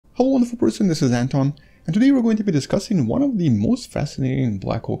Hello wonderful person, this is Anton, and today we're going to be discussing one of the most fascinating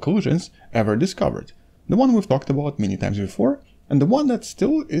black hole collisions ever discovered. The one we've talked about many times before, and the one that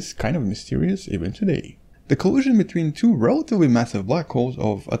still is kind of mysterious even today. The collision between two relatively massive black holes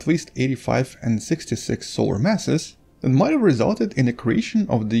of at least 85 and 66 solar masses that might have resulted in the creation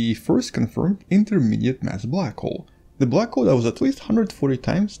of the first confirmed intermediate mass black hole. The black hole that was at least 140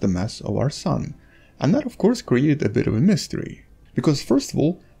 times the mass of our Sun. And that of course created a bit of a mystery. Because first of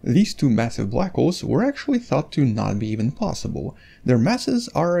all, these two massive black holes were actually thought to not be even possible. Their masses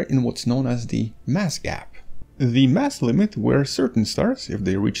are in what's known as the mass gap. The mass limit where certain stars, if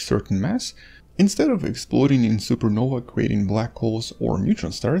they reach certain mass, instead of exploding in supernova creating black holes or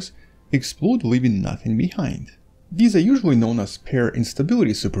neutron stars, explode leaving nothing behind. These are usually known as pair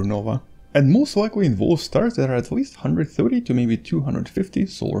instability supernova, and most likely involve stars that are at least 130 to maybe 250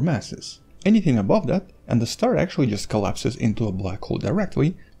 solar masses. Anything above that, and the star actually just collapses into a black hole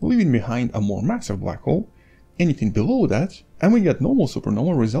directly, leaving behind a more massive black hole. Anything below that, and we get normal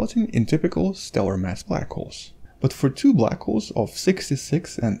supernova resulting in typical stellar mass black holes. But for two black holes of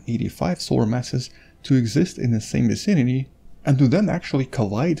 66 and 85 solar masses to exist in the same vicinity, and to then actually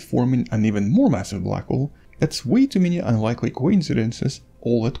collide forming an even more massive black hole, that's way too many unlikely coincidences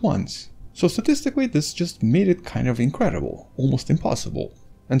all at once. So statistically this just made it kind of incredible, almost impossible.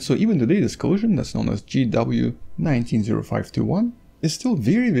 And so even today this collision that's known as GW 190521 is still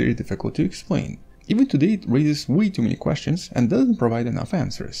very difficult to explain. Even today it raises way too many questions and doesn't provide enough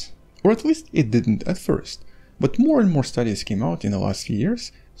answers. Or at least it didn't at first. But more and more studies came out in the last few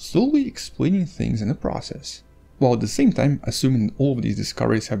years, slowly explaining things in the process. While at the same time assuming all of these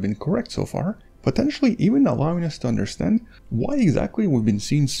discoveries have been correct so far, potentially even allowing us to understand why exactly we've been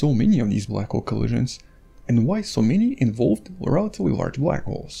seeing so many of these black hole collisions, and why so many involved relatively large black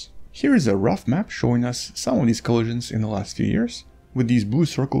holes. Here is a rough map showing us some of these collisions in the last few years, with these blue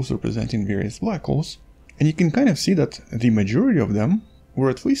circles representing various black holes, and you can kind of see that the majority of them were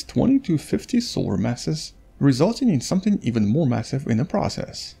at least 20 to 50 solar masses, resulting in something even more massive in the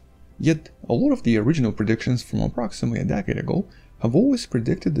process. Yet, a lot of the original predictions from approximately a decade ago have always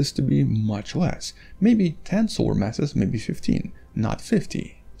predicted this to be much less, maybe 10 solar masses, maybe 15, not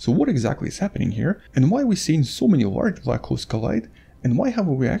 50. So what exactly is happening here, and why are we seeing so many large black holes collide, and why have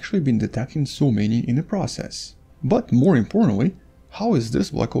we actually been detecting so many in the process? But more importantly, how is this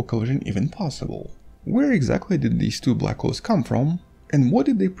black hole collision even possible? Where exactly did these two black holes come from, and what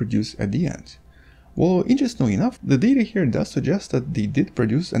did they produce at the end? Well, interestingly enough, the data here does suggest that they did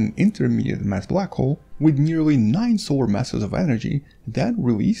produce an intermediate mass black hole with nearly 9 solar masses of energy that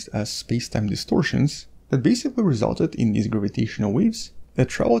released as space-time distortions that basically resulted in these gravitational waves that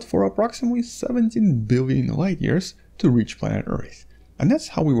traveled for approximately 17 billion light years to reach planet Earth. And that's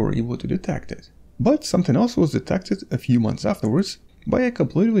how we were able to detect it. But something else was detected a few months afterwards by a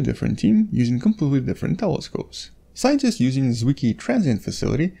completely different team using completely different telescopes. Scientists using Zwicky Transient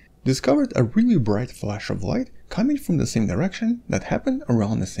Facility discovered a really bright flash of light coming from the same direction that happened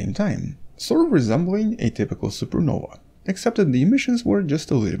around the same time, sort of resembling a typical supernova, except that the emissions were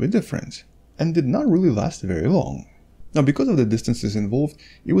just a little bit different, and did not really last very long. Now, because of the distances involved,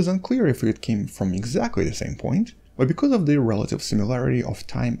 it was unclear if it came from exactly the same point, but because of the relative similarity of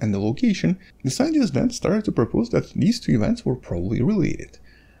time and the location, the scientists then started to propose that these two events were probably related.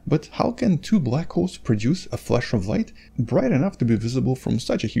 But how can two black holes produce a flash of light bright enough to be visible from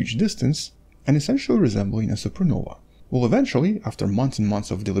such a huge distance and essentially resembling a supernova? Well, eventually, after months and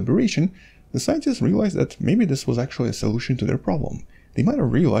months of deliberation, the scientists realized that maybe this was actually a solution to their problem. They might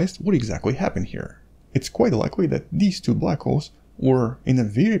have realized what exactly happened here. It's quite likely that these two black holes were in a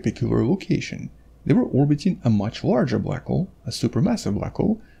very peculiar location. They were orbiting a much larger black hole, a supermassive black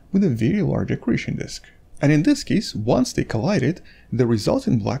hole, with a very large accretion disk. And in this case, once they collided, the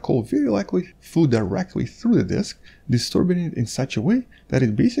resulting black hole very likely flew directly through the disk, disturbing it in such a way that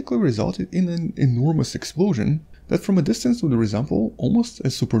it basically resulted in an enormous explosion that from a distance would resemble almost a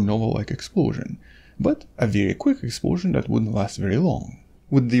supernova-like explosion, but a very quick explosion that wouldn't last very long,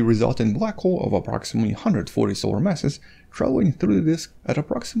 with the resultant black hole of approximately 140 solar masses traveling through the disk at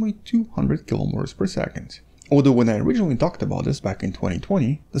approximately 200 km per second. Although when I originally talked about this back in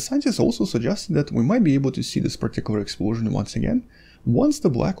 2020, the scientists also suggested that we might be able to see this particular explosion once again, once the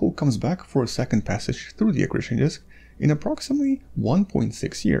black hole comes back for a second passage through the accretion disk in approximately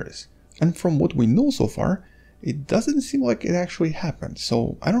 1.6 years. And from what we know so far, it doesn't seem like it actually happened,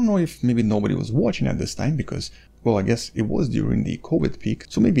 so I don't know if maybe nobody was watching at this time because, well, I guess it was during the COVID peak,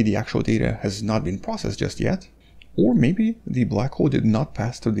 so maybe the actual data has not been processed just yet, or maybe the black hole did not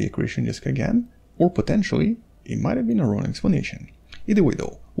pass through the accretion disk again, or potentially it might have been a wrong explanation. Either way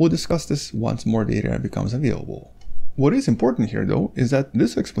though, we'll discuss this once more data becomes available. What is important here though is that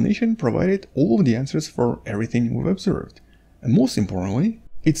this explanation provided all of the answers for everything we've observed. And most importantly,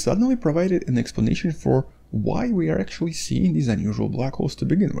 it suddenly provided an explanation for why we are actually seeing these unusual black holes to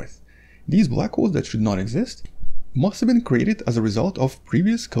begin with. These black holes that should not exist must have been created as a result of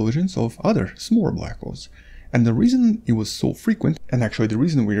previous collisions of other smaller black holes. And the reason it was so frequent, and actually the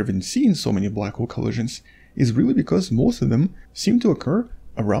reason we're even seeing so many black hole collisions, is really because most of them seem to occur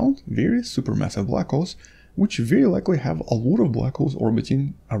around various supermassive black holes, which very likely have a lot of black holes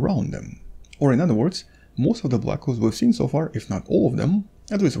orbiting around them. Or in other words, most of the black holes we've seen so far, if not all of them,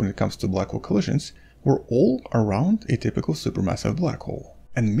 at least when it comes to black hole collisions, were all around a typical supermassive black hole.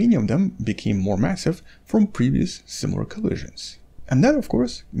 And many of them became more massive from previous similar collisions. And that, of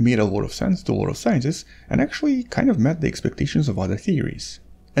course, made a lot of sense to a lot of scientists and actually kind of met the expectations of other theories.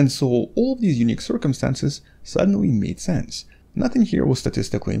 And so all of these unique circumstances suddenly made sense. Nothing here was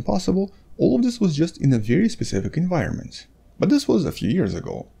statistically impossible, all of this was just in a very specific environment. But this was a few years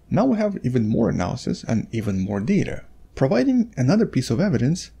ago. Now we have even more analysis and even more data, providing another piece of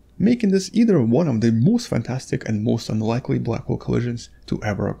evidence, making this either one of the most fantastic and most unlikely black hole collisions to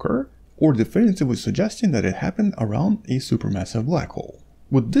ever occur, or definitively suggesting that it happened around a supermassive black hole.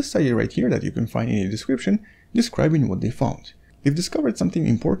 With this study right here that you can find in the description describing what they found. They've discovered something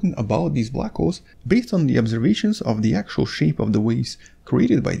important about these black holes based on the observations of the actual shape of the waves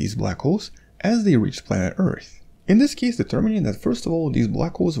created by these black holes as they reached planet Earth. In this case, determining that first of all these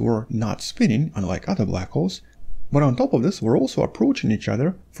black holes were not spinning unlike other black holes, but on top of this were also approaching each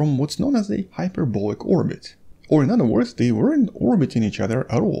other from what's known as a hyperbolic orbit. Or in other words, they weren't orbiting each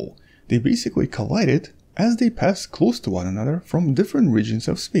other at all. They basically collided as they passed close to one another from different regions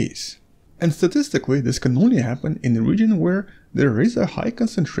of space. And statistically, this can only happen in a region where there is a high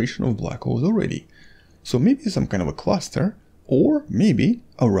concentration of black holes already. So maybe some kind of a cluster, or maybe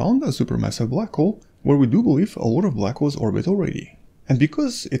around a supermassive black hole where we do believe a lot of black holes orbit already. And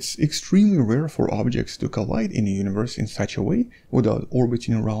because it's extremely rare for objects to collide in the universe in such a way without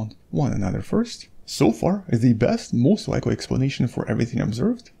orbiting around one another first, so far the best, most likely explanation for everything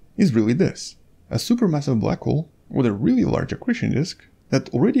observed is really this: a supermassive black hole with a really large accretion disk that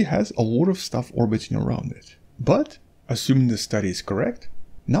already has a lot of stuff orbiting around it. But, assuming the study is correct,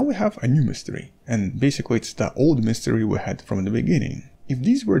 now we have a new mystery, and basically it's the old mystery we had from the beginning. If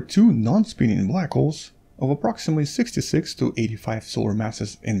these were two non-spinning black holes of approximately 66 to 85 solar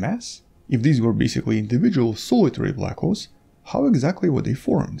masses in mass, if these were basically individual solitary black holes, how exactly were they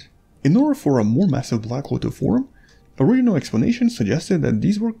formed? In order for a more massive black hole to form, original explanation suggested that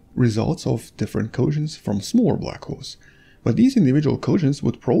these were results of different collisions from smaller black holes, but these individual collisions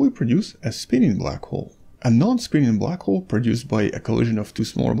would probably produce a spinning black hole. A non-spinning black hole produced by a collision of two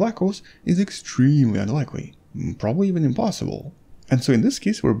smaller black holes is extremely unlikely, probably even impossible. And so in this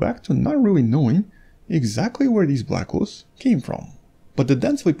case we're back to not really knowing exactly where these black holes came from. But the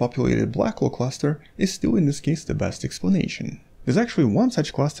densely populated black hole cluster is still in this case the best explanation. There's actually one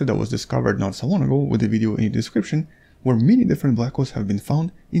such cluster that was discovered not so long ago with a video in the description where many different black holes have been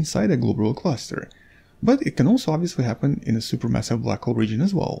found inside a globular cluster. But it can also obviously happen in a supermassive black hole region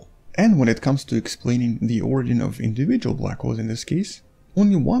as well. And when it comes to explaining the origin of individual black holes in this case,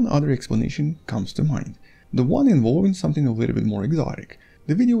 only one other explanation comes to mind, the one involving something a little bit more exotic.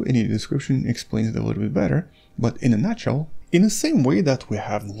 The video in the description explains it a little bit better, but in a nutshell, in the same way that we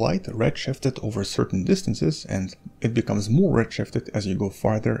have light redshifted over certain distances and it becomes more redshifted as you go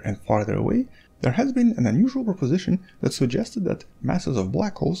farther and farther away, there has been an unusual proposition that suggested that masses of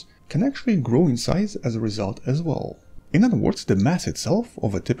black holes can actually grow in size as a result as well. In other words, the mass itself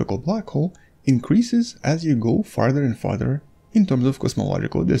of a typical black hole increases as you go farther and farther in terms of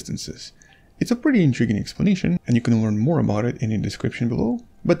cosmological distances. It's a pretty intriguing explanation, and you can learn more about it in the description below,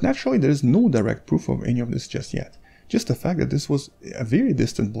 but naturally there is no direct proof of any of this just yet. Just the fact that this was a very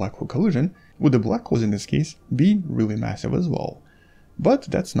distant black hole collision, with the black holes in this case being really massive as well.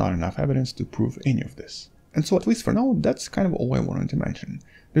 But that's not enough evidence to prove any of this. And so at least for now, that's kind of all I wanted to mention.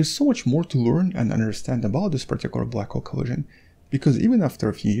 There's so much more to learn and understand about this particular black hole collision, because even after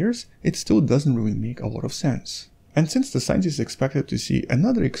a few years, it still doesn't really make a lot of sense. And since the scientists expected to see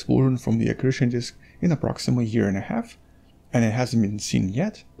another explosion from the accretion disk in approximately a year and a half, and it hasn't been seen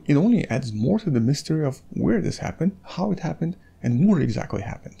yet, it only adds more to the mystery of where this happened, how it happened, and what exactly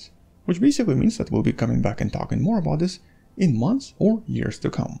happened. Which basically means that we'll be coming back and talking more about this in months or years to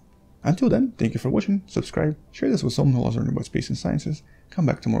come. Until then, thank you for watching, subscribe, share this with someone who loves learning about space and sciences, come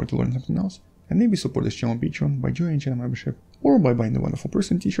back tomorrow to learn something else, and maybe support this channel on Patreon by joining channel membership or by buying the Wonderful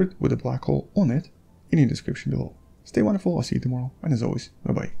Person t-shirt with a black hole on it in the description below. Stay wonderful, I'll see you tomorrow, and as always,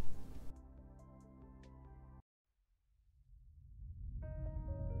 bye bye.